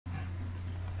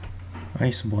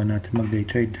Okay, subukan natin mag-day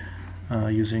trade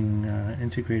using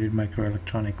integrated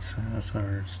microelectronics as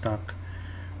our stock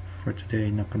for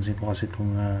today. Napansin ko kasi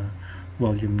itong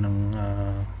volume ng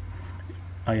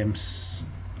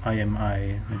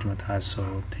IMI medyo mataas,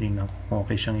 so tingnan ko kung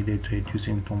okay siyang i-day trade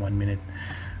using itong 1 minute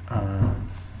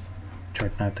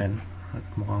chart natin, at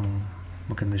mukhang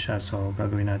maganda siya. So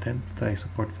gagawin natin, tayo sa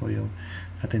portfolio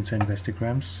natin sa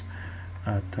Investograms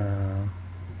at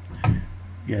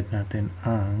i-add natin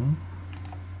ang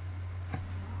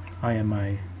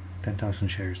IMI 10,000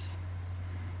 shares.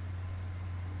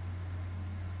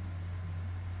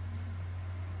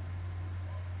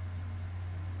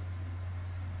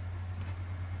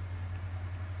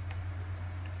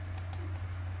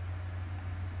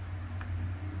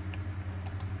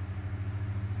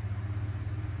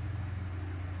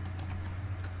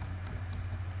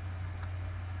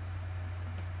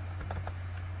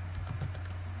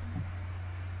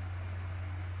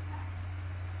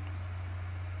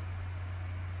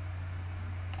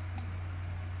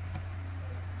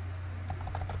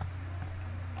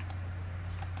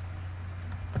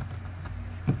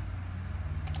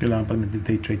 Kailangan pag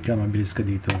nag-day trade ka, mabilis ka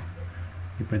dito,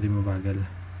 hindi pwede mabagal.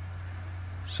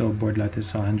 So board lot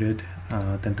is 100,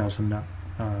 10,000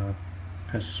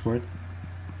 pesos worth.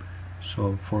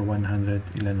 So for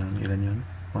 100, ilan yun?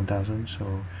 1,000.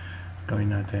 So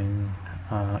gawin natin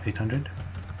 800,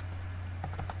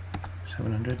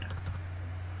 700,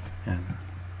 yan,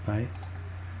 buy.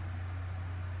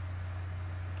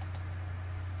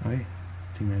 Okay,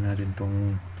 tingnan natin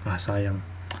itong sayang,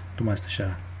 tumaas na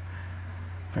siya.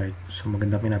 Alright, so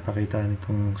maganda pinapakita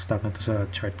nitong stock na to sa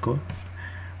chart ko.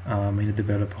 May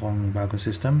na-develop akong bagong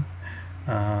system.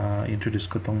 Introduce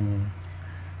ko tong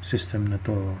system na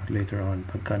to later on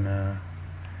pagka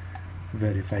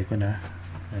na-verify ko na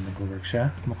nag-work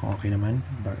siya. Mukhang okay naman,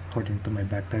 according to my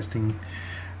backtesting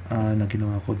na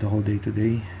ginawa ko the whole day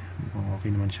today. Mukhang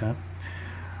okay naman siya.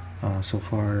 So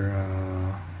far,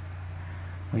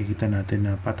 makikita natin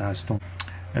na pataas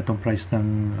itong price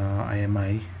ng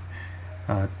IMI.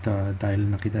 At dahil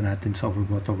nakita natin sa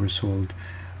overbought, oversold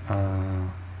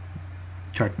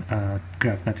chart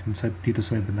graph natin dito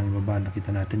sa bandang baba,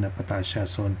 nakita natin na pataas siya,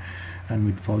 so and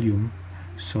with volume.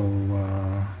 So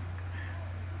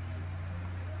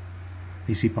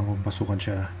isipan kong pasukan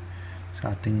siya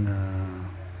sa ating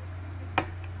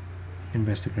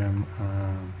Investgram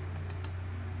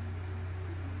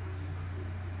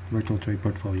virtual trade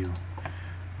portfolio.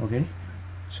 Okay,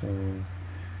 so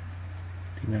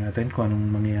tingnan natin kung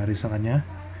anong mangyayari sa kanya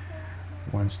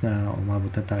once na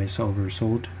umabot na tayo sa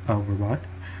overbought.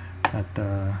 At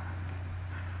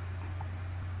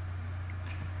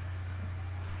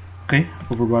okay,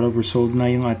 overbought, oversold na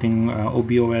yung ating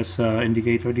OBOS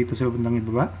indicator dito sa bandang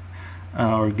ibaba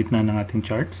or gitna ng ating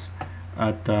charts.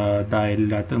 At dahil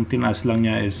ang tinaas lang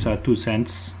niya is 2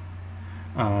 cents,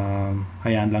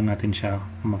 hayaan lang natin siya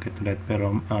umakit ulit.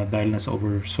 Pero dahil nasa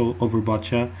overbought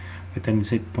siya, may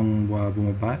tendency itong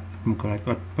bumaba, correct,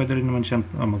 at pwede rin naman siyang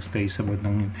magstay sa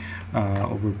bandang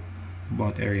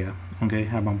overbought area, okay,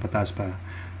 habang pataas pa.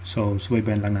 So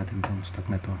subaybayan lang natin itong stock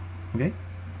na to. Okay,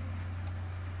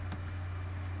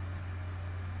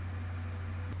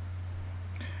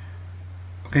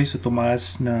 okay, so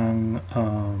tumaas ng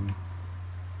 2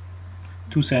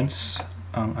 cents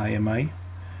ang IMI.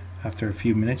 After a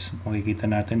few minutes, makikita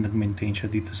natin nag-maintain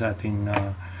siya dito sa ating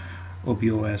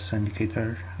OBOS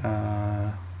indicator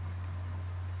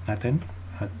natin.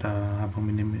 At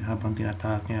habang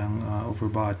tinatahak niya ang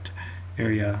overbought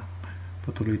area,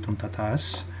 patuloy itong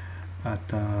tataas. At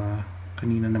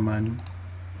kanina naman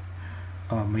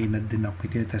may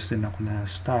tinetest din ako na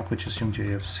stock, which is yung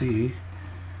JFC.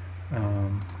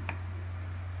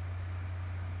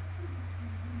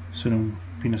 So nung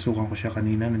pinasukan ko siya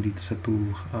kanina, nandito sa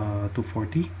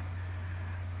 240.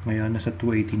 Ngayon nasa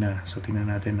 280 na. So tingnan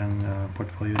natin ang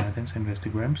portfolio natin sa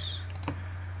Investograms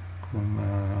kung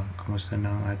kumusta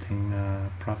na ang ating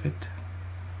profit.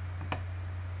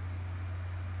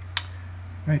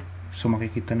 Right, so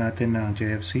makikita natin na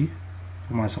JFC,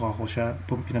 pinasukan ko siya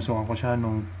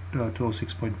nung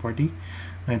 206.40,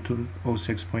 ngayon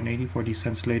 206.80, 40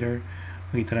 cents later.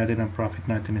 Makikita natin ang profit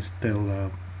natin is still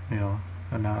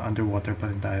na underwater pa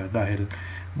rin tayo dahil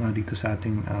dito sa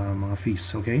ating mga fees.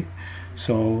 Okay,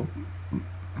 so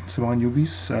sa mga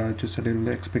newbies, just a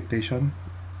little expectation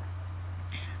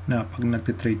na pag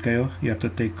nagtitrade kayo, you have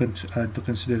to take into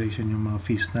consideration yung mga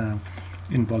fees na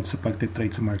involved sa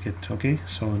pagtitrade sa market. Okay,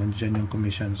 so nandiyan yung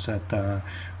commissions at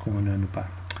kung ano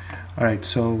pa. Alright,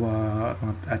 so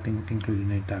ating included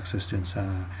na yung taxes din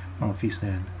sa mga fees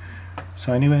na yan.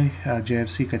 So anyway,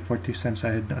 JFC kahit 40 cents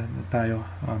ahead tayo,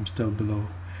 still below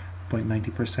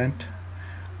 0.90%.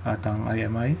 At ang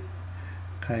IMI,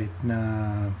 kahit na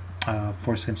 4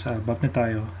 cents above na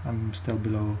tayo, I'm still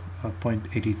below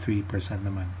 0.83%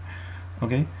 naman.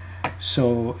 Okay?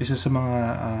 So, isa sa mga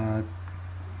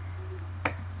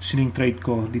sining trade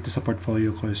ko dito sa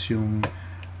portfolio ko is yung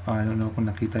I don't know kung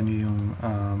nakita nyo yung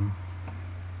ano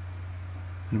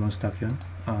bang stock yun?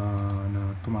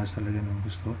 Na tumaas talaga ng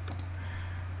gusto.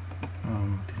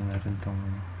 Tingnan natin tong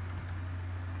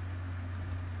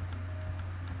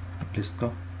list ko.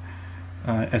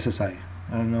 SSI.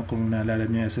 I don't know kung naalala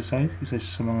nyo yung SSI. Isa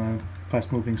sa mga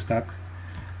fast moving stock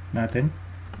natin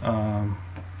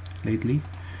lately.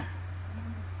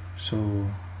 So,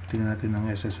 tingnan natin ang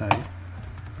SSI.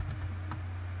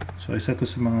 So, isa to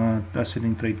sa mga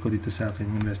selling trade ko dito sa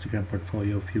aking Investigram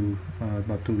portfolio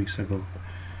about 2 weeks ago.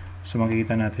 So,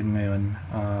 makikita natin ngayon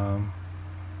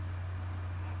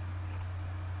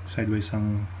sideways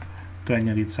ang trend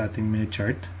niya dito sa ating minute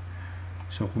chart.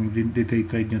 So, kung day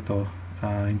trade nyo to,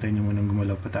 hintayin nyo munang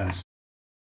gumalaw pataas.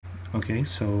 Okay,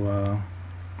 so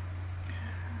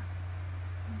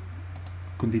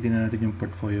kung titignan natin yung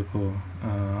portfolio ko,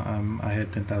 I had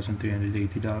 10,380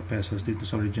 pesos dito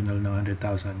sa original na 100,000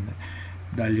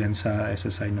 dahil yan sa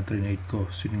SSI na trade ko,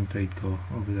 swing trade ko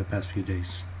over the past few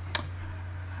days.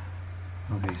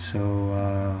 Okay, so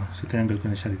tinanggal ko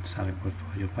na siya dito sa aking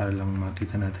portfolio para lang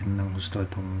makita natin ng gusto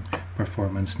itong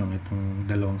performance ng itong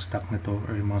dalawang stock na to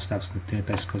or yung mga stocks na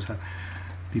tinetest ko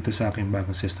dito sa aking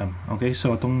bagong system. Okay,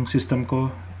 so itong system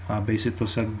ko, based ito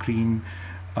sa green,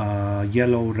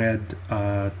 yellow, red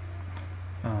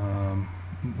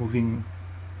moving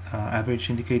average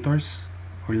indicators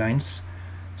or lines.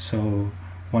 So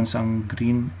once ang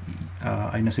green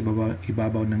ay nasa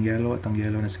ibabaw ng yellow at ang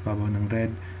yellow nasa ibabaw ng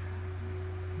red,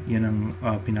 yan ang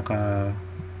pinaka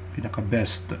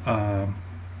best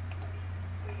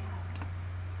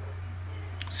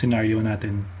scenario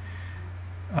natin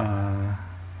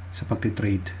sa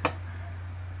pagtitrade.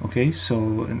 Okay,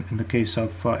 so in the case of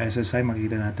SSI,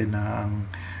 makikita natin na ang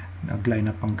nag-line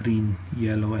up ang green,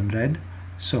 yellow, and red.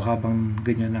 So habang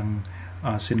ganyan ang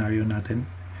scenario natin,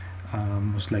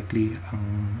 most likely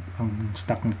ang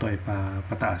stock nito ay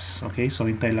pataas. Okay, so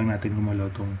hintay lang natin gumalaw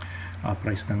itong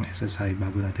price ng SSI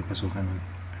bago natin pasukan ulit.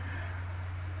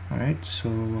 Alright,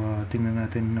 so tingnan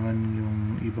natin naman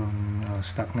yung ibang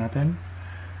stock natin.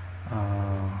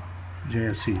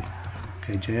 JFC.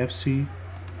 Okay, JFC.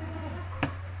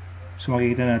 So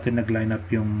makikita natin nag-line up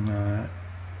yung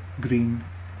green,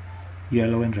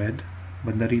 yellow, and red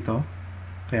banda rito.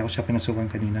 Kaya ako siya pinasukan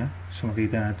kanina. So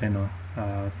makikita natin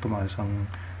tumaas ang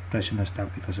presyo ng stock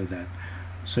because of that.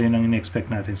 So yun ang in-expect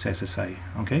natin sa SSI.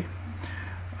 Okay?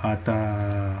 At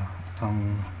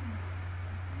ang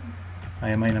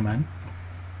IMI naman.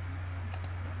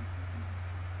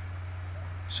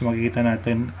 So makikita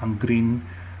natin ang green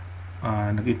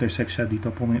nag-intersect siya dito,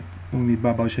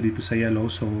 umibabaw siya dito sa yellow,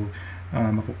 so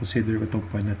makukonsider ko itong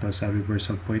point na to sa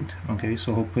reversal point. Okay,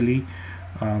 so hopefully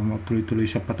tuloy-tuloy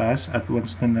siya pataas at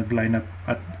once na nag-line up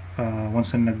at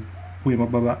once na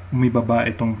umibaba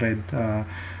itong red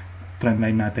trend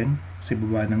line natin sa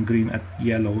baba ng green at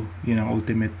yellow, yun ang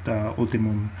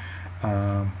ultimum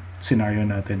scenario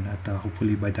natin at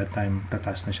hopefully by that time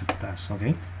tataas na siya pataas.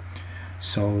 Okay,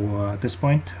 so at this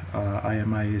point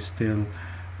IMI is still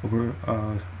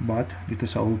bought dito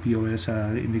sa OPOS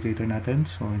indicator natin,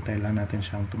 so hintay lang natin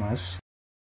siyang tumaas.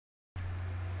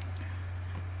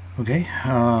 Okay,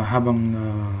 habang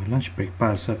lunch break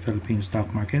pa sa Philippine stock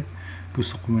market,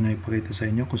 gusto ko muna ipakita sa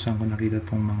inyo kung saan ko nakita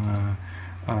itong mga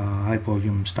high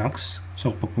volume stocks. So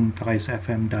pag pumunta kayo sa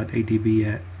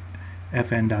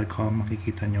fm.adbfn.com,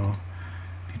 makikita nyo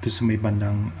dito sa may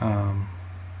bandang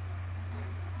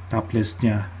top list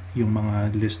niya yung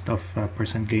mga list of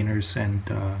percent gainers and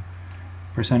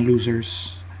percent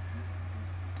losers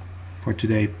for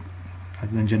today,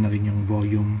 at nandyan na rin yung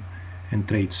volume and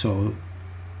trade. So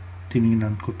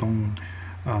tinignan ko tong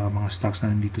mga stocks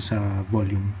na nandito sa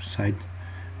volume side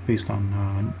based on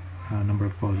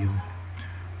number of volume.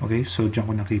 Okay, so dyan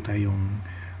ko nakita yung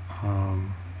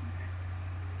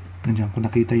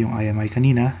IMI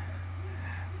kanina.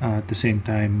 At the same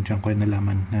time, dyan ko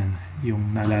nalaman na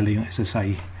yung naalala yung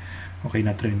SSI. Okay,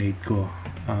 na-trade ko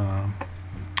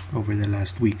over the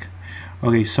last week.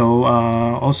 Okay, so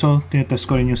also tinetest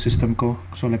ko rin yung system ko.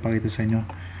 So lang pakita sa inyo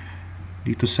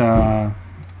dito sa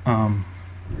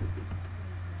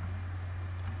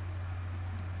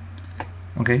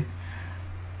okay,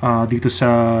 dito sa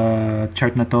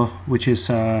chart na to, which is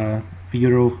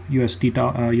Euro USD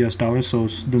US dollar. So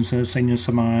dun sa inyo sa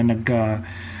mga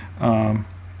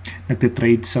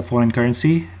nagte-trade sa foreign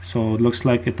currency, so looks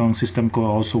like itong system ko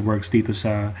also works dito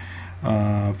sa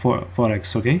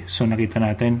Forex. Okay, so nakita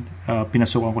natin,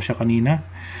 pinasukan ko siya kanina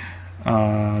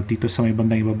dito sa may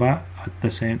bandang ibaba at the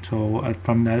same, so at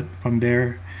from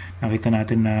there nakita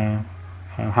natin na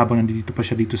habang nandito pa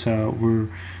siya dito sa were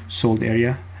sold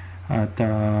area, at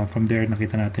from there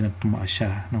nakita natin na tumaas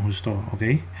siya ng husto.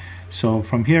 Okay, so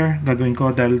from here gagawin ko,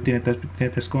 dahil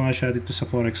tinetest ko nga siya dito sa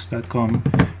forex.com,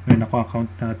 meron ako account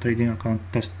na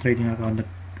test trading account na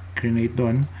create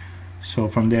doon. So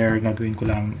from there gagawin ko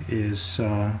lang is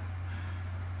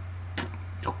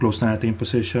close na natin yung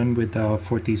position with 40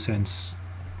 cents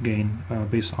gain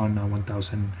based on 1,000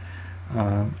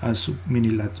 as mini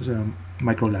lat,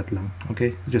 micro lat lang.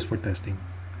 Okay, just for testing.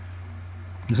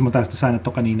 Mas mataas na sana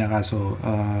to kanina, kaso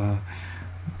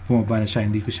bumaba na siya,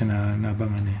 hindi ko siya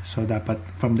nabangan eh. So dapat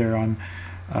from there on,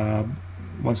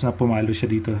 once na pumalo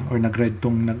siya dito or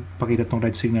nagpakita tong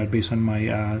red signal based on my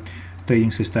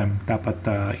trading system, dapat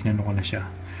inano ko na siya,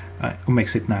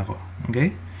 umexit na ako.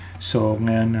 Okay, so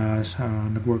ngayon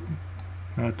nag-work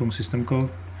itong system ko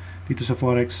dito sa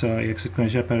Forex. I-exit ko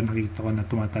na siya, pero nakikita ko na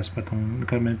tumataas pa itong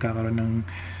nagkakaroon ng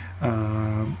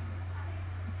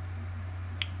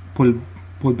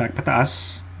pullback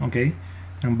pataas. Okay,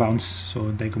 ng bounce.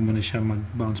 So dahil ko muna siya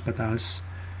mag-bounce pataas.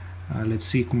 Let's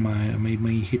see kung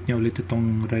may hit niya ulit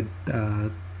itong red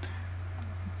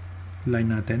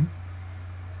line natin.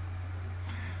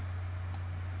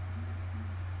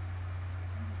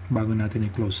 Bago natin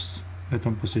i-close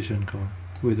itong position ko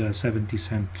with 70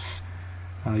 cents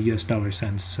US dollar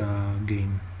cents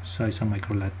gain sa isang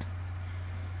micro lot.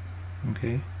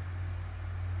 Okay.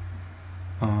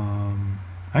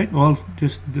 Alright, well,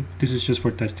 this is just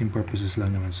for testing purposes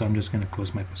lang naman, so I'm just gonna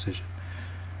close my position.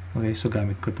 Okay, so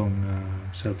gamit ko tong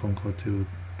cellphone ko to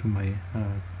my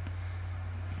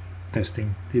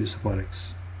testing dito sa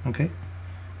Forex. Okay,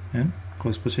 and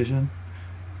close position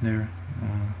there.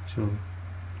 So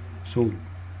sold.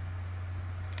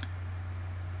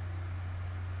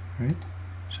 Alright,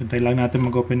 so tayo lang natin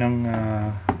mag-open ng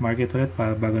market ulit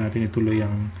bago natin ituloy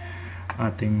ang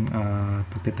ating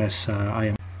pagtetest sa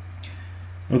IM.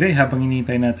 Okay, habang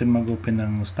hinihintay natin mag-open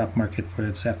ng stock market for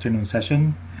its afternoon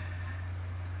session,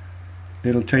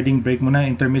 little trading break muna,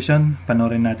 intermission.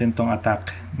 Panoorin natin tong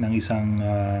attack ng isang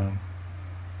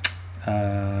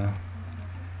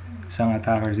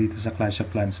attacker dito sa Clash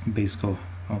of Clans base ko.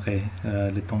 Okay,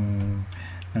 litong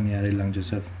nangyari lang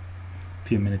just a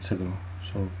few minutes ago.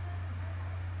 So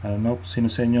I don't know kung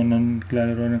sino sa inyo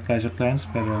naglalaro ng Clash of Clans,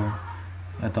 pero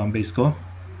ito ang base ko.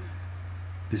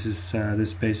 This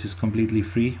base is completely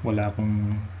free. Wala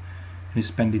akong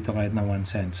ni-spend dito kahit na 1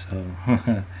 cent. So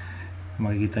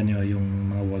makikita nyo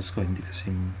yung mga walls ko hindi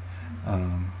kasing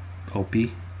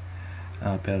OP,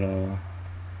 pero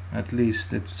at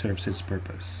least it serves its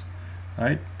purpose.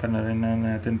 Alright, panoorin na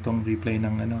natin tong replay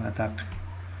ng attack.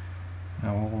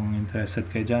 Ako kung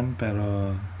interested kayo dyan,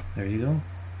 pero there you go.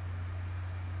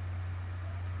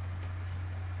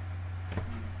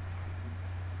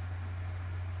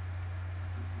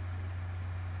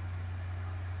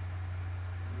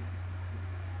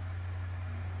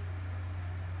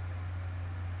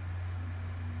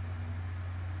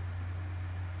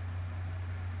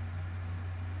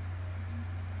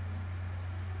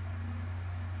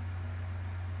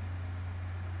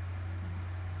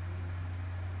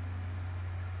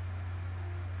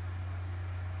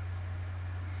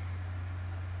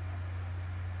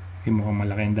 Yung mukhang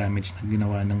malaki ang damage na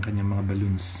ginawa ng kanyang mga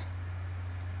balloons.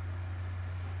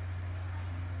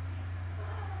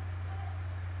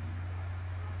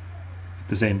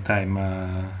 At the same time,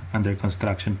 under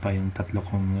construction pa yung tatlo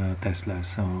kong Tesla,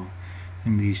 so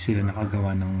hindi sila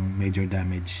nakagawa ng major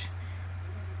damage.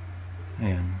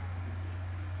 Ayan,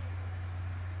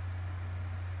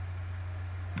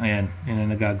 yun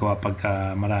ang nagagawa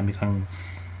pagka marami kang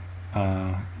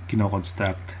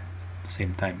kinoconstruct at the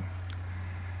same time.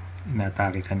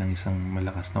 Inaatake ka ng isang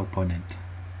malakas na opponent.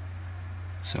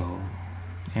 So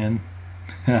and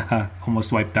almost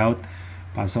wiped out.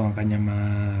 Pasok ang kanyang mga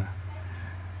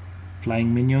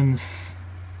flying minions.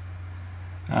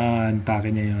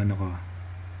 Atake niya yung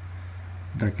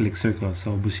Dark Elixir ko.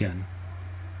 So ubus yan.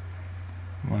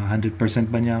 100%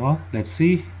 ba niya ako? Let's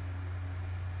see.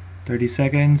 30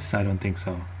 seconds? I don't think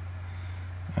so.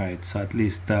 Alright, so at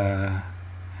least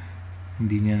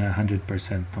hindi niya na 100%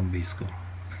 tong base ko.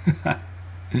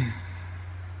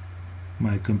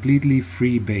 My completely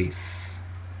free base.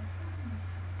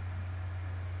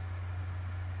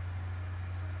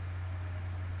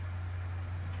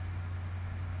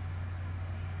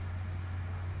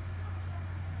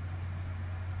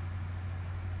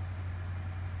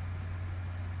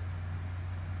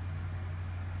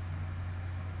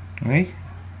 Okay,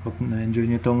 Hope na-enjoy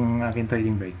nyo itong aking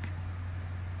trading break.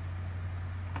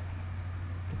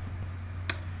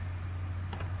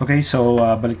 Okay, so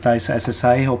balik tayo sa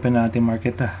SSI. Open na natin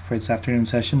market for its afternoon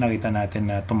session. Nakita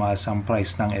natin na tumaas ang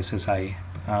price ng SSI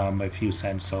by few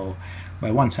cents. So,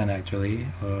 by 1 cent actually.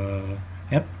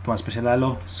 Yep, tumaas pa siya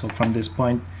lalo. So, from this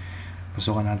point,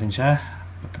 pasukan natin siya.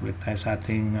 Balik tayo sa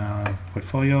ating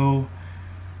portfolio.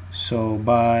 So,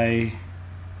 buy.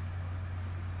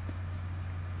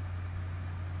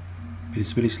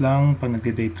 Bilis-bilis lang pag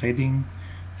nagdi-day trading.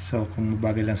 So, kung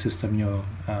mabagal ang system nyo,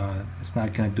 it's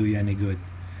not gonna do you any good.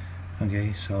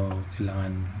 Okay, so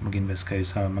kailangan mag-invest kayo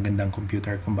sa magandang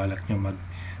computer kung balak nyo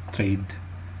mag-trade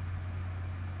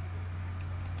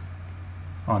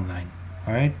online.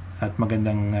 Alright? At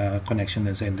magandang connection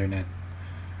din sa internet.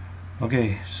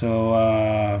 Okay, so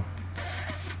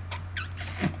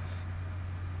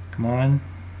come on.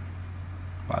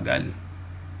 Bagal.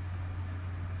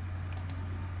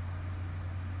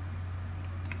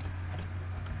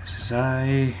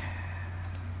 SSI.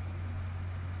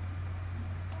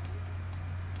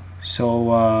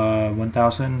 So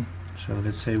 1,000. So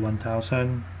let's say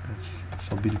 1,000.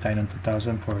 So bili tayo ng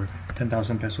 2,000 for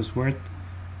 10,000 pesos worth.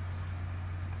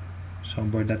 So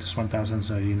board that is 1,000.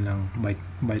 So yun lang,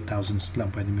 by thousands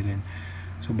lang pwede bilhin.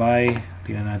 So buy.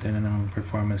 Tingnan natin na ng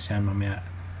performance yan mamaya.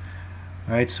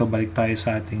 Alright, so balik tayo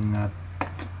sa ating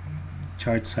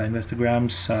chart sa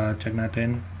Instagrams. Check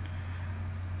natin.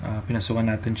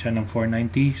 Pinasukan natin siya ng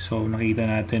 490. So nakita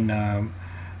natin na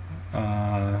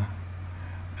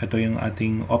ito yung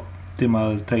ating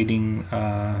optimal trading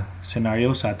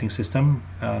scenario sa ating system.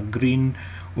 Green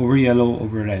over yellow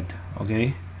over red.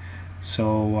 Okay?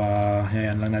 So,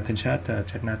 yan lang natin siya.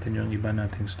 Check natin yung iba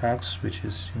nating stocks, which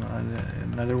is,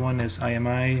 another one is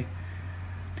IMI,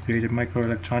 Integrated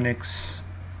Microelectronics.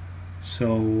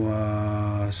 So,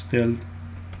 still,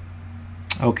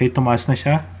 okay, tumaas na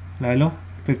siya, lalo,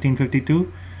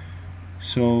 1552.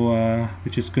 So,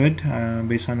 which is good,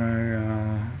 based on our,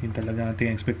 yung talaga ating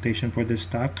expectation for this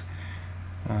stock.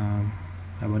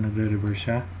 Habang nagre-reverse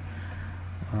siya.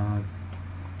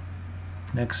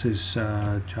 Next is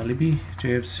Jollibee,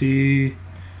 JFC.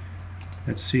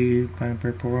 Let's see paano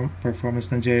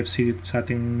performance ng JFC sa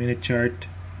ating minute chart.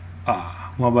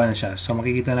 Bumaba na siya. So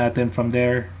makikita natin from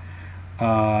there,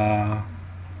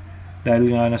 dahil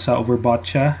nga nasa overbought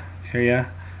siya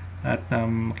area, at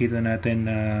makita natin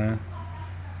na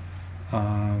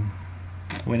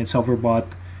when it's overbought,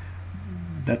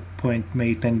 that point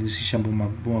may tendency siyang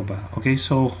bumaba. Okay,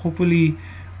 so hopefully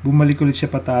bumalik ulit siya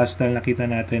pataas dahil nakita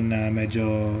natin na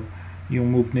medyo yung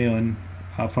move na yun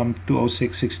from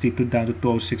 206.62 down to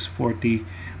 206.40,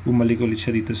 bumalik ulit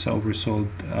siya dito sa oversold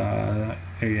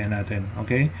area natin.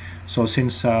 Okay, so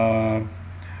since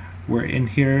we're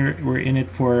in here, we're in it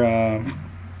for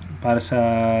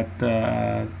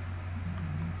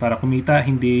para kumita,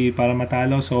 hindi para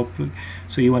matalo. So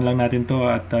iwan lang natin to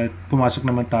at pumasok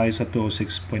naman tayo sa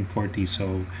 206.40.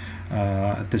 So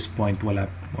at this point wala,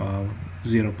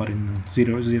 zero pa rin,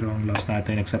 zero ang loss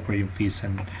natin except for yung fees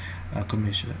and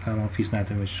commission, fees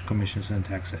natin, which commissions and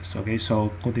taxes. Okay,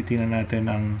 so kung titingnan natin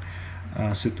ang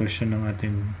sitwasyon ng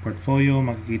ating portfolio,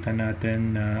 makikita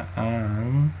natin na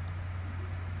ang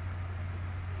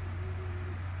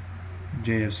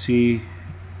JFC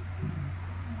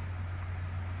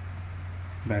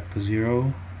back to zero,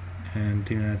 and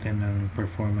tingnan natin ang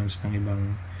performance ng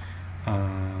ibang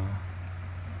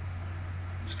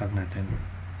stock natin.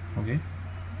 Okay,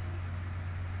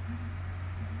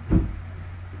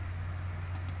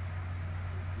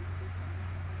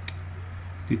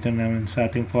 dito naman sa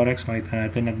ating Forex, makita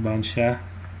natin nag-bounce siya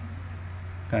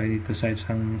dahil dito sa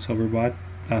isang overbought,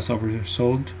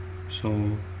 oversold. So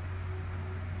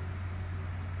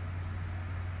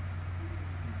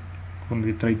kung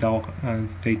trade pa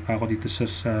ako dito sa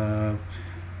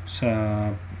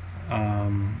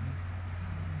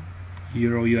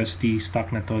Euro USD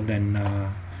stock na to, then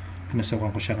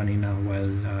pinasukan ko siya kanina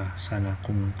while sana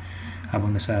kung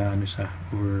habang nasa sa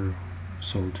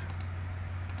oversold.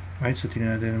 Alright, so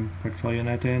tingnan natin ang portfolio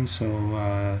natin. So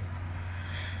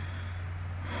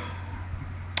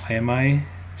IMI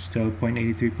still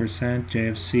 0.83%,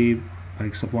 JFC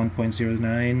balik sa 1.09,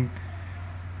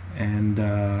 and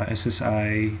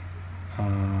SSI,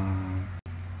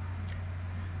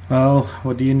 well,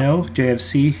 what do you know,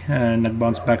 JFC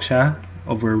nag-bounce back siya,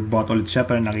 overbought ulit siya,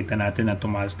 pero nakita natin na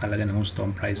tumaas talaga ng gusto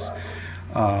ang price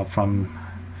from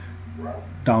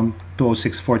down to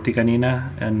 640 kanina,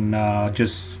 and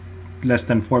just less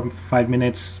than 5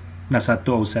 minutes nasa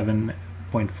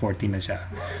 207.40 na siya.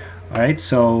 Alright,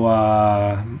 so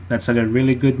that's a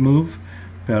really good move,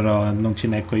 pero nung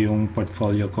chinek ko yung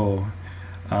portfolio ko,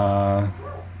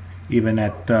 even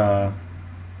at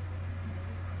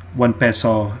 1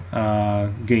 peso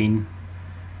gain,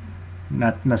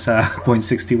 nasa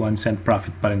 0.61 cent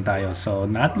profit pa rin tayo. So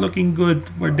not looking good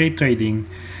for day trading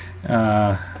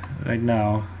right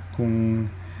now, kung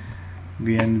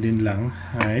ganyan din lang.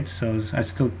 Alright, so I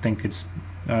still think it's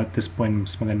at this point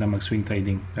mas maganda mag swing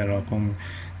trading, pero kung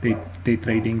day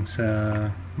trading sa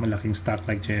malaking stock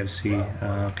like JFC,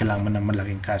 kailangan mo ng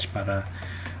malaking cash para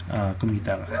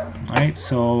kumita ka. Alright,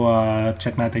 so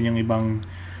check natin yung ibang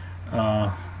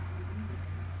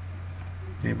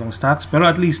stocks, pero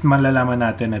at least malalaman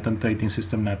natin na itong trading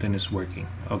system natin is working.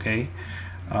 Okay,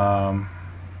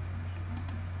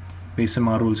 based sa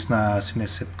mga rules na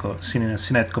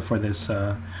sinet ko for this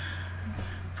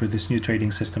new trading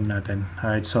system natin.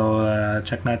 Alright, so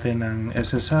check natin ang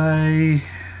SSI.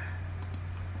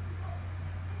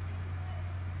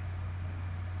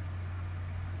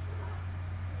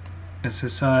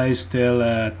 SSI still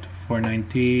at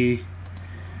 490,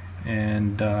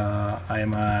 and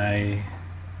IMI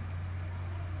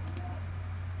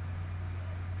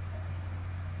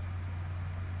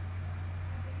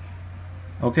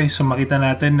okay. So makita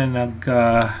natin na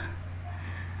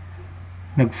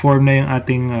nag-form na yung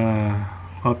ating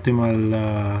optimal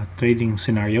trading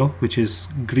scenario, which is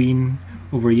green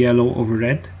over yellow over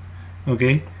red.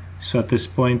 Okay, so at this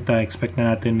point expect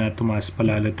na natin na tumaas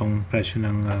palalo tong presyo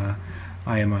ng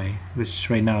IMI,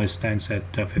 which right now stands at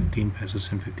 15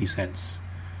 pesos and 50 cents.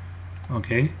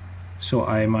 Okay, so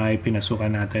IMI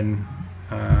pinasukan natin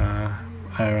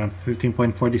around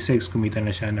 15.46, kumita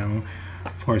na siya ng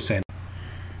 4 cents.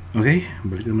 Okay,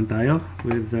 balik naman tayo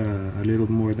with a little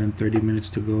more than 30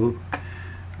 minutes to go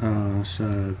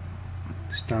sa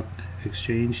stock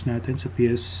exchange natin sa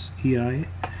PSEI.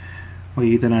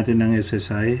 Makikita natin ng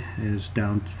SSI is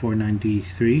down to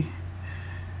 493.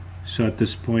 So at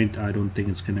this point, I don't think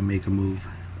it's gonna make a move.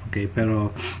 Okay,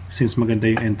 pero since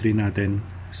maganda yung entry natin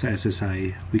sa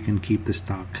SSI, we can keep the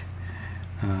stock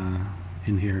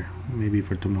in here maybe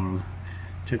for tomorrow.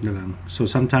 Check na lang. So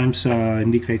sometimes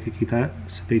hindi kayo kikita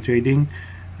sa day trading.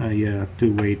 You have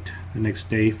to wait the next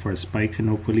day for a spike, and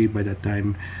hopefully by that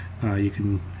time you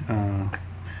can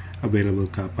available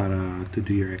ka para to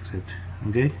do your exit.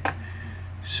 Okay,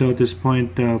 so at this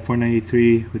point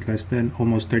 493 with less than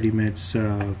almost 30 minutes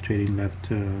of trading left,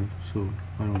 so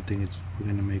I don't think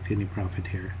we're gonna make any profit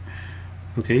here.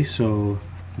 Okay, so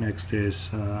next is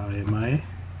IMI.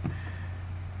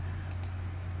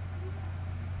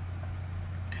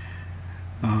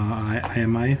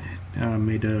 IMI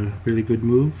made a really good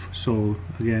move. So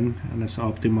again, nasa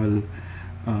optimal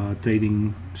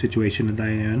trading situation na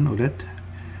tayo yan ulit.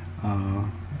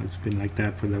 It's been like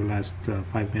that for the last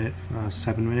 7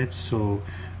 minutes. So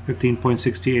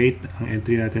 15.68 ang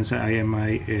entry natin sa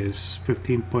IMI is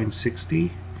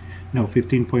 15.60, no,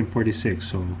 15.46.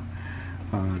 So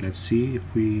let's see if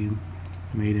we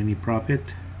made any profit.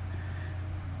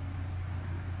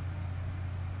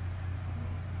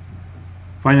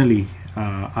 Finally,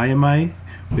 IMI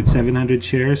with 700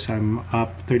 shares, I'm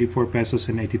up 34 pesos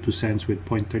and 82 cents with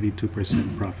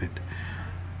 0.32% profit.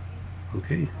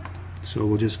 Okay, so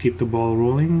we'll just keep the ball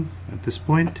rolling at this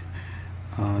point.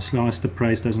 As long as the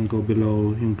price doesn't go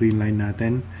below yung green line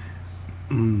natin,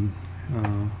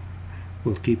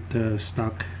 we'll keep the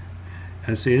stock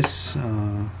as is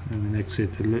and then exit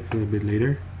a little bit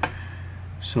later.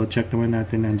 So check naman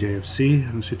natin ang JFC,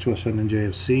 ang sitwasyon ng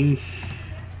JFC.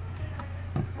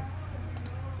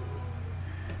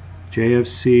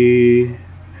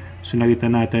 So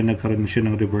nakita natin nagkaroon siya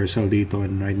ng reversal dito,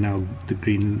 and right now the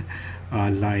green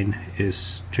line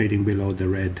is trading below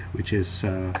the red, which is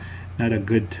not a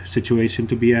good situation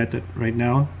to be at right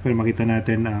now. Pero makita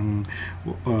natin ang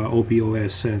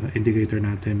OBOS indicator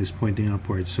natin is pointing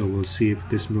upwards, so we'll see if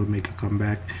this will make a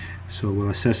comeback. So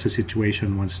we'll assess the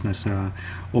situation once nasa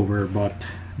overbought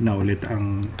na ulit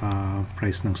ang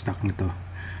price ng stock nito.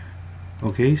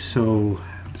 Okay, so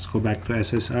let's go back to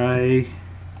SSI.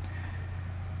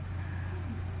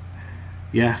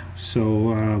 Yeah,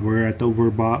 so we're at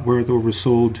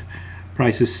oversold.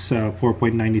 Price is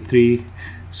 4.93.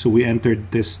 So we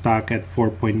entered this stock at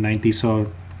 4.90.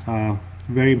 So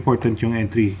very important yung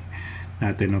entry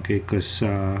natin, okay? Because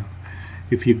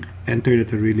if you entered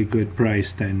at a really good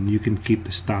price, then you can keep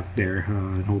the stock there,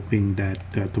 hoping that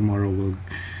tomorrow will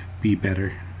be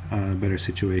better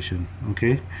situation.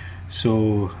 Okay,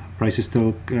 so price is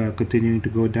still continuing to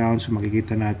go down. So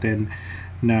makikita natin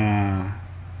na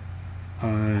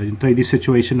yung trading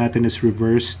situation natin is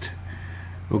reversed.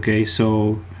 Okay,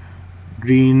 so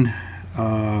green,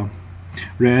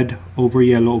 red over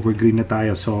yellow over green na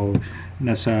tayo. So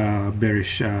nasa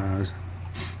bearish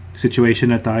situation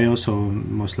na tayo. So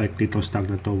most likely itong stock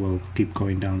na to will keep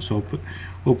going down. So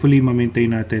hopefully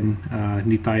ma-maintain natin,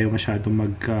 hindi tayo masyadong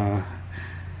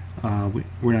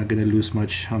we're not gonna lose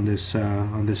much on this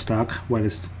stock while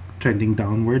it's trending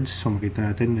downwards. So makita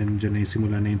natin, and dyan na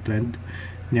simula na yung trend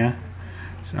niya.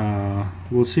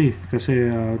 We'll see,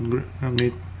 kasi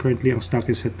currently ang stock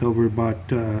is at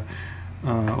overbought,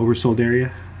 oversold area,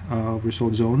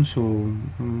 oversold zone. So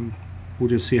we'll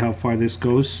just see how far this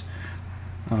goes.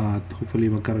 Hopefully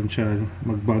magkaroon siya,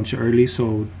 mag-bounce siya early,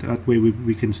 so that way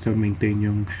we can still maintain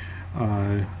yung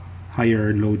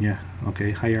higher low niya. Okay,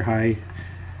 higher high,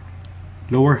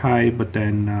 lower high, but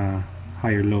then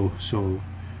higher low. So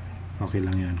okay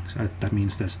lang yan. That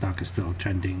means the stock is still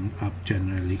trending up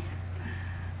generally.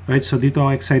 Right, so dito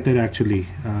ako excited actually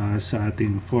sa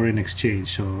ating foreign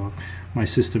exchange. So my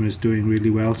system is doing really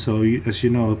well. So as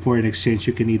you know, foreign exchange,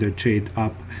 you can either trade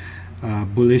up,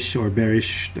 bullish or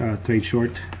bearish, trade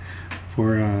short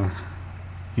for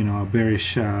you know, a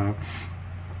bearish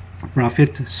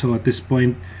profit. So at this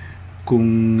point,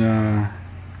 kung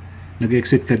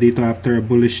nag-exit ka dito after a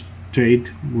bullish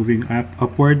trade moving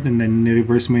upward, and then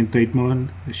ni-reverse mo yung trade mo,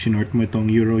 short mo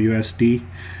itong Euro USD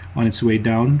on its way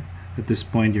down, at this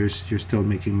point you're still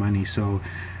making money. So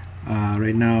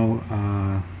right now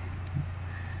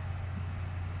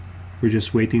we're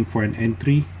just waiting for an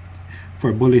entry,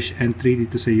 for a bullish entry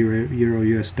dito sa Euro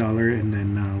US dollar, and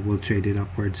then we'll trade it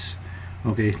upwards.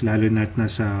 Okay, lalo na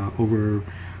nasa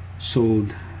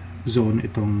oversold zone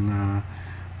itong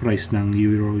price ng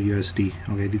Euro USD.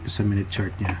 Okay, dito sa minute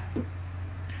chart niya.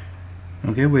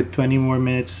 Okay, with 20 more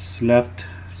minutes left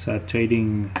sa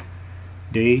trading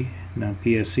day ng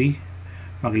PSE,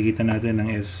 makikita natin ng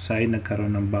SSI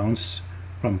nagkaroon ng bounce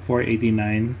from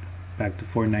 489 back to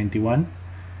 491,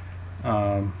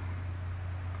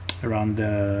 around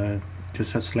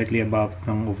just slightly above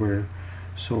ng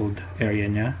oversold area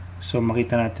niya. So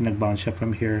makita natin nag-bounce siya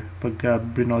from here. Pagka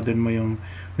winiden mo yung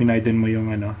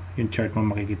yung chart mo,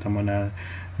 makikita mo na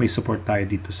may support tayo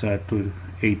dito sa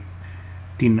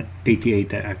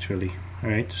 218.88 actually.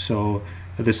 Alright, so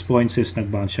at this point, since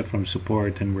nag-bounce siya from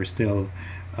support and we're still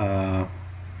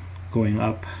going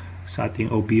up sa ating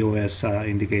OBOS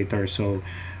indicator, so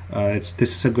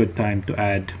this is a good time to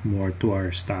add more to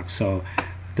our stock. So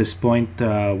at this point,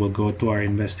 we'll go to our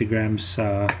Investigrams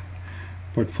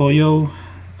portfolio.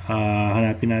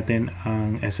 Hanapin natin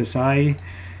ang SSI,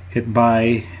 hit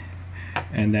buy,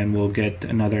 and then we'll get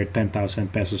another 10,000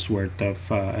 pesos worth of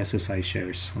SSI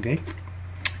shares. Okay,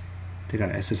 teka,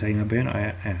 SSI nga ba yun?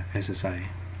 SSI.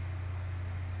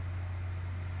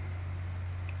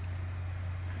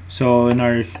 So in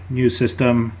our new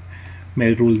system,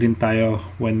 may rule din tayo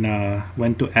when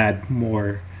to add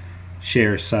more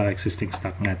shares sa existing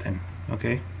stock natin.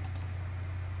 Okay,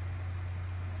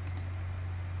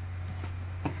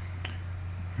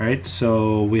 alright,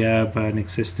 so we have an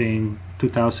existing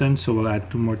 2,000, so we'll add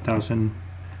 2 more thousand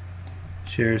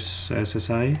shares sa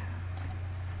SSI.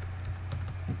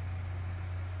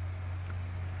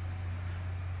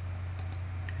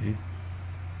 Okay,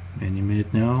 any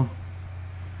minute now.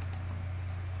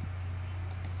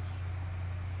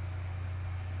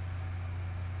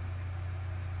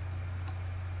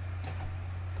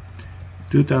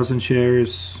 $2,000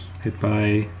 shares, hit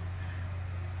buy.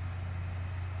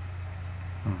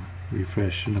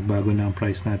 Refresh, nagbago na ang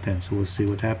price natin, so we'll see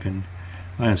what happened.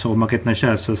 So umakit na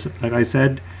siya. So like I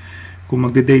said, kung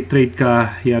magde-day trade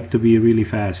ka, you have to be really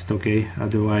fast, okay?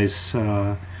 Otherwise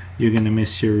you're gonna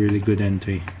miss your really good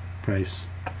entry price.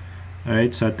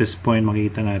 Alright, so at this point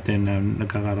makikita natin na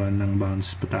nagkakaroon ng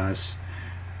bounce pataas.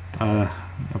 Ang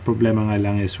problema nga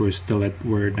lang is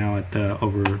we're now at the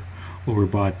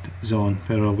overbought zone,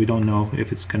 pero we don't know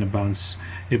if it's gonna bounce,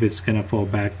 if it's gonna fall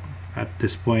back at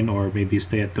this point, or maybe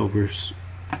stay at the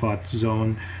overbought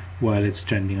zone while it's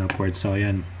trending upwards. So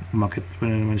ayan, umakit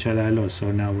pa na naman siya lalo.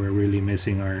 So now we're really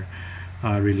missing our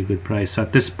really good price. So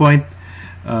at this point,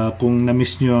 kung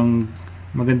na-miss nyo ang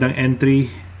magandang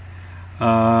entry,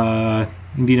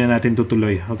 hindi na natin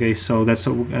tutuloy. Okay, so that's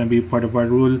gonna be part of our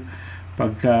rule.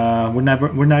 Pag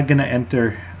we're not gonna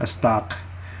enter a stock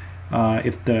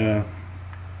if the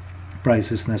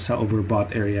price is nasa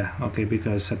overbought area, okay,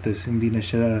 because at this hindi na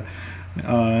siya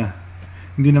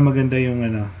hindi na maganda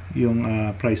yung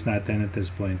price natin at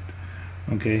this point,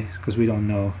 okay, because we don't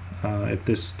know if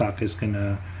this stock is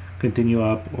gonna continue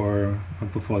up or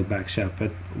magpo-fall back siya.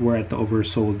 But we're at the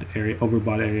oversold area,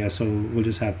 overbought area, so we'll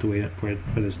just have to wait for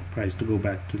this price to go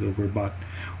back to the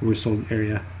oversold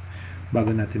area bago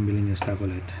natin bilhin yung stock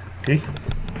ulit. Okay,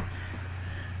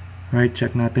 right,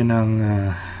 check natin ang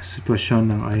sitwasyon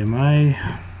ng IMI.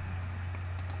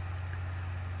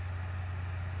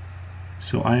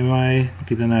 So IMI,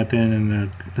 kita natin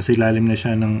na nasa ilalim na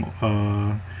siya ng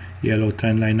yellow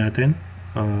trend line natin.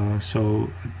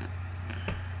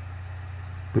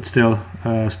 But still,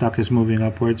 stock is moving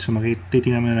upwards. So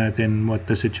titingnan natin what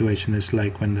the situation is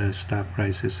like when the stock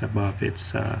price is above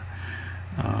its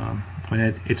when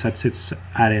it's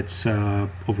at its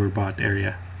overbought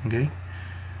area. Okay.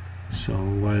 So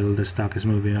while the stock is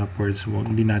moving upwards,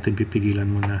 hindi natin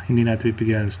pipigilan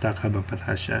ang stock habang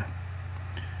pataas siya.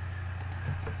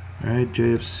 Alright,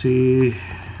 JFC.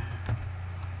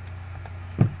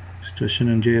 Situation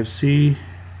on JFC.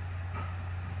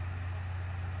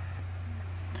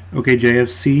 Okay,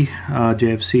 JFC.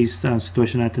 JFC's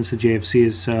situation natin sa JFC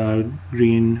is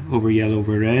green over yellow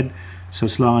over red. So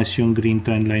as long as yung green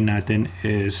trend line natin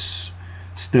is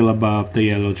still above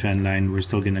the yellow trend line, we're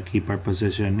still gonna keep our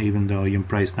position even though yung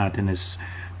price natin is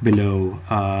below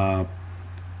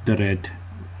the red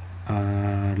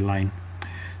line.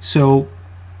 So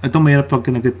itong mahirap pag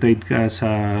nag-trade ka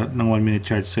ng 1 minute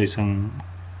chart sa isang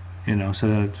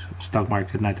sa stock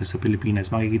market natin sa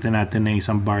Pilipinas. Makikita natin na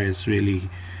isang bar is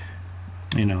really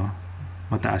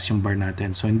mataas yung bar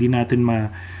natin. So hindi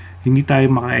tayo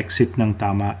maka-exit ng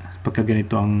tama pagka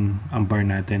ganito ang bar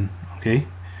natin. Okay?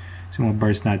 So mga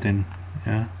bars natin,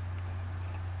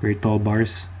 very tall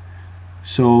bars.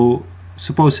 So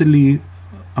supposedly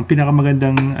ang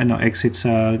pinakamagandang exit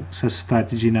sa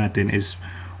strategy natin is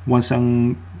once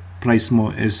ang price mo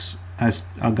has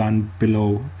gone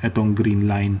below itong green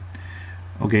line.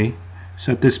 Okay,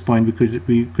 so at this point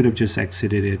we could have just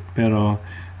exited it, pero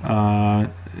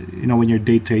when you're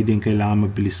day trading, kailangan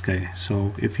mabilis ka. So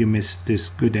if you miss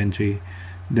this good entry,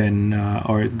 then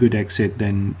or good exit,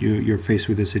 then you're faced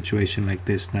with a situation like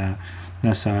this na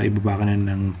nasa ibaba ka na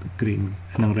ng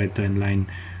red trend line.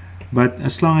 But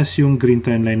as long as yung green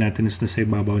trend line natin is nasa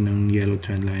ibabaw ng yellow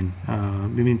trend line,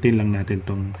 maintain lang natin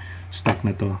tong stock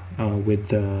na to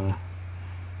with 10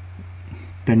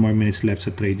 more minutes left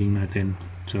sa trading natin.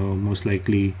 So most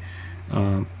likely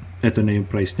ito na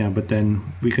yung price niya, but then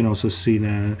we can also see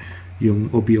na yung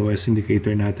OBOS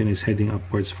indicator natin is heading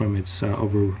upwards from its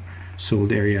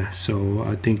oversold area. So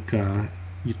I think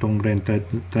itong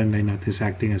trend line natin is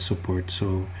acting as support.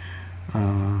 So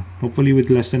hopefully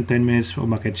with less than 10 minutes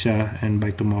umakit siya, and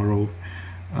by tomorrow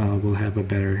we'll have a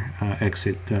better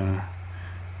exit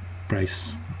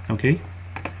price. Okay,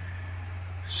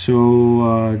 so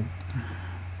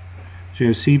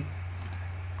JFC,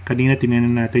 kanina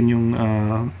tinignan natin yung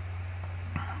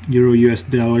Euro US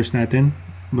dollars natin,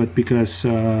 but because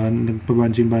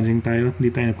nagpa-bunching tayo,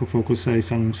 hindi tayo nagpo-focus sa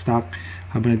isang stock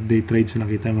habang nag-day trade. So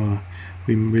nakita mo,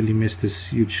 we really missed this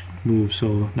huge move.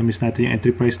 So na-miss natin yung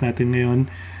entry price natin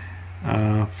ngayon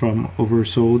from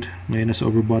oversold. Ngayon nasa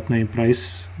overbought na yung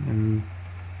price, and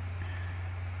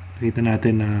nakita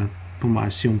natin na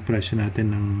tumaas yung presyo natin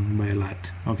ng by a lot.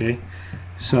 Okay,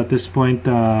 so at this point,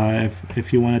 if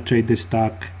you want to trade this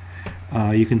stock,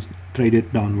 you can trade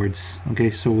it downwards. Okay,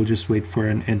 so we'll just wait for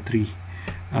an entry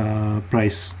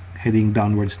price heading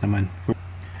downwards naman.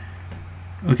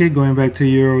 Okay, going back to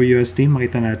Euro USD,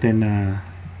 makita natin na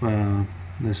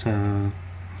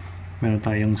meron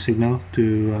tayong signal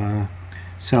to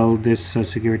sell this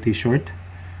security short.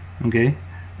 Okay,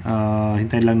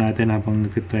 hintayin lang natin habang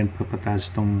nag-trend papataas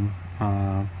tong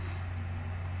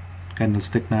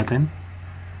candlestick natin.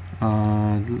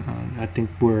 I think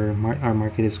our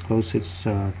market is close. It's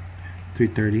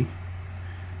 3:30.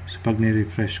 So pag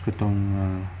ni-refresh ko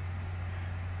tong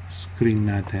screen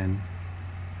natin,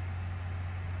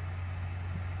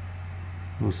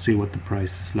 we'll see what the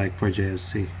price is like for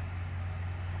JSC.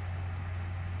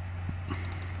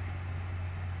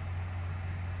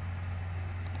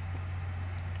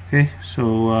 Okay, so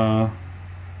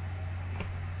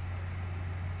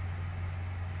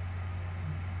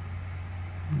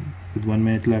with 1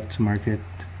 minute left to market,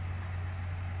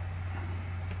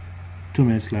 2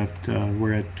 minutes left,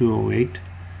 we're at 208.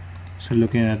 So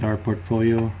looking at our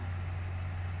portfolio,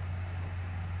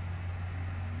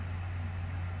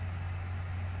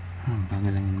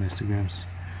 bagal lang yung Instagrams,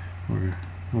 or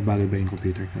mabagal ba yung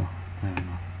computer ko? I don't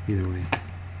know, either way,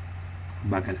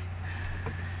 bagal.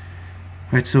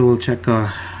 Alright, so we'll check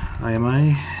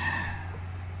IMI.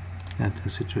 At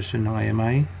the situation ng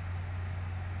IMI.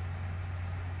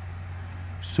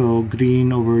 So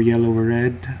green over yellow over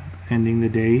red, ending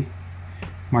the day.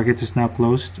 Market is now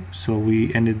closed, so we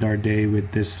ended our day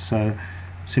with this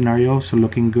scenario. So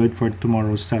looking good for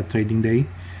tomorrow's trading day.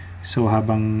 So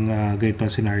habang ganito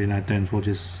ang scenario natin,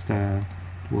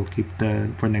 we'll keep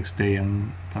for next day.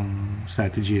 Ang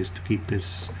strategy is to keep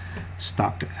this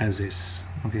stock as is.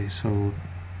 Okay, so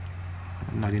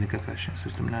lagi nagka-crash yung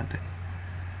system natin.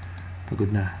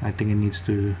 pagod na. I think it needs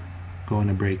to go on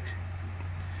a break.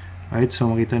 Alright, so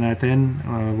makita natin,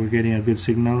 we're getting a good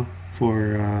signal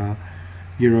for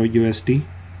Euro USD.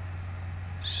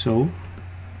 So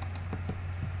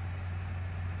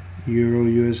Euro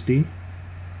USD,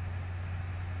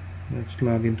 let's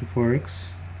log into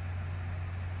Forex.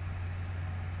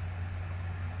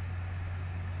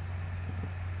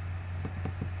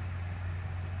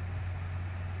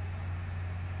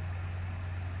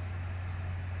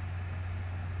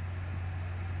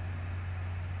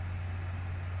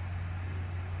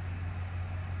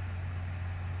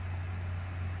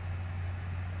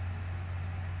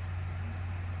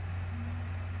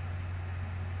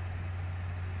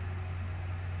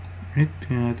 Right,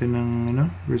 tingnan natin ng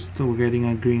we're still getting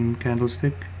a green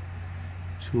candlestick,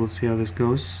 so we'll see how this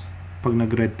goes. Pag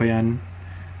nag-red pa yan,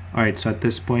 alright, so at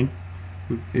this point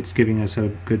it's giving us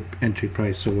a good entry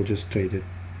price, so we'll just trade it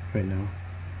right now.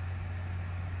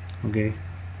 Okay,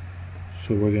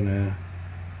 so we're gonna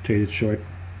trade it short,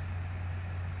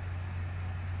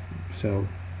 sell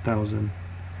 1,000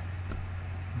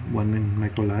 1 min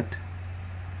micro lot,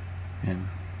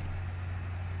 and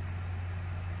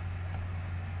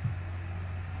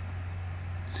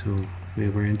so we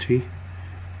have our entry,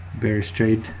 bearish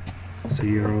trade, so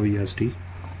Euro USD.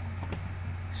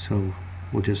 So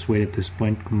we'll just wait at this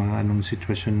point kung anong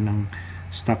sitwasyon ng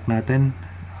stock natin.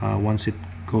 Once it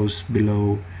goes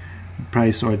below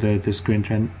price, or this green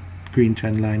trend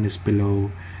line is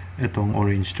below itong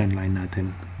orange trend line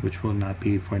natin, which will not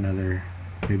be for another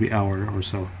maybe hour or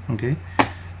so. Okay,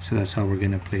 so that's how we're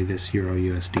gonna play this Euro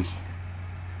USD.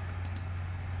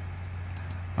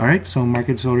 Alright, so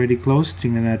market's already closed.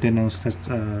 Tingnan natin ang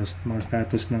mga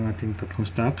status ng ating tatlong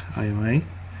stock. IMI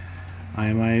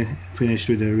finished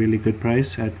with a really good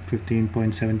price at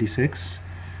 15.76.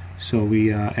 So we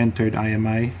entered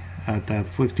IMI at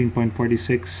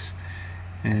 15.46,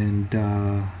 and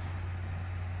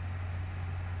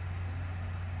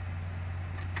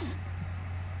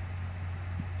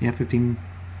yeah, 15.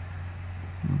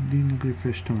 Hindi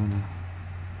nag-refresh tong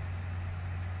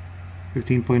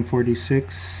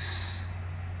 15.46.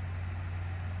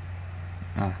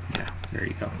 Yeah, there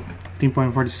you go.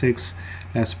 15.46.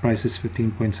 Last price is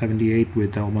 15.78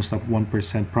 with almost up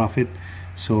 1% profit.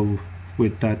 So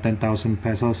with 10,000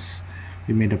 pesos,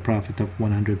 we made a profit of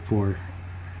 104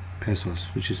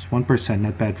 pesos, which is 1%.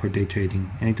 Not bad for day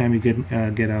trading. Anytime you get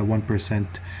a 1%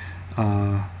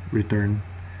 return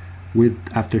with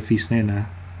after fees na yun,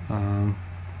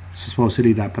 so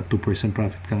supposedly dapat 2%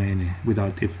 profit ka ngayon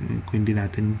without, if kung hindi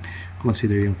natin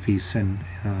consider yung fees and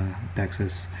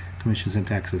taxes, commissions and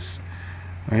taxes.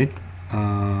 Alright,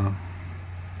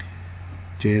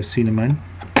 JFC naman,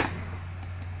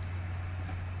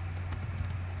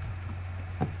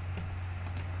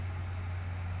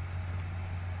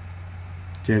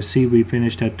 JFC we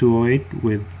finished at 208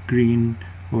 with green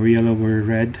or yellow or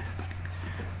red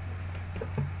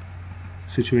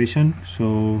situation,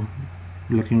 so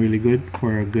looking really good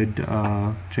for a good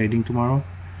trading tomorrow.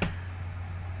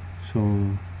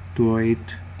 So 208,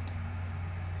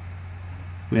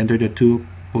 we entered at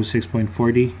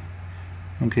 206.40.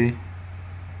 okay,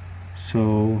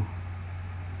 so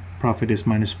profit is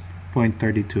minus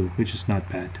 0.32, which is not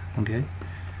bad. Okay,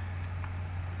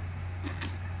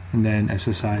 and then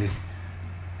SSI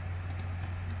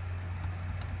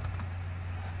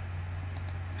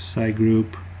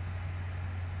group,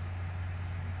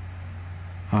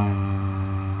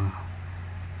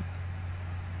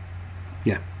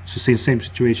 yeah, so same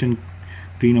situation,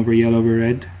 green over yellow over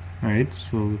red. Alright,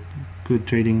 so good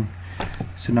trading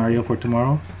scenario for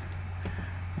tomorrow.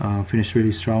 Finished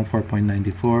really strong,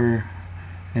 4.94.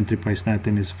 Entry price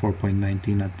natin is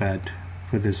 4.90, not bad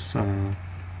for this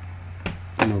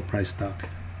low price stock.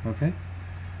 Okay,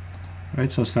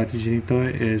 alright, so strategy nito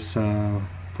is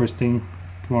first thing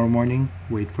tomorrow morning,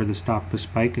 wait for the stock to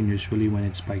spike, and usually when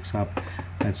it spikes up,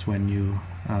 that's when you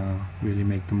really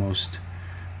make the most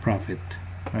profit.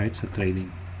 Alright, so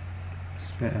trading,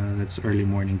 that's early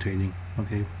morning trading.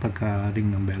 Okay, pagka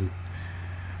ring ng bell.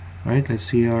 Alright, let's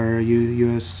see our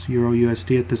Euro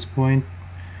USD at this point.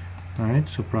 Alright,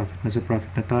 so profit, nasa profit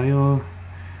na tayo.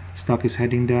 Stock is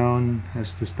heading down.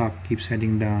 As the stock keeps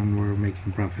heading down, we're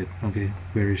making profit. Okay,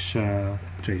 bearish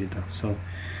trade ito. So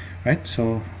right,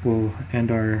 so we'll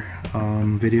end our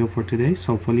video for today.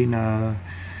 So hopefully na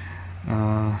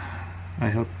I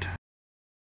helped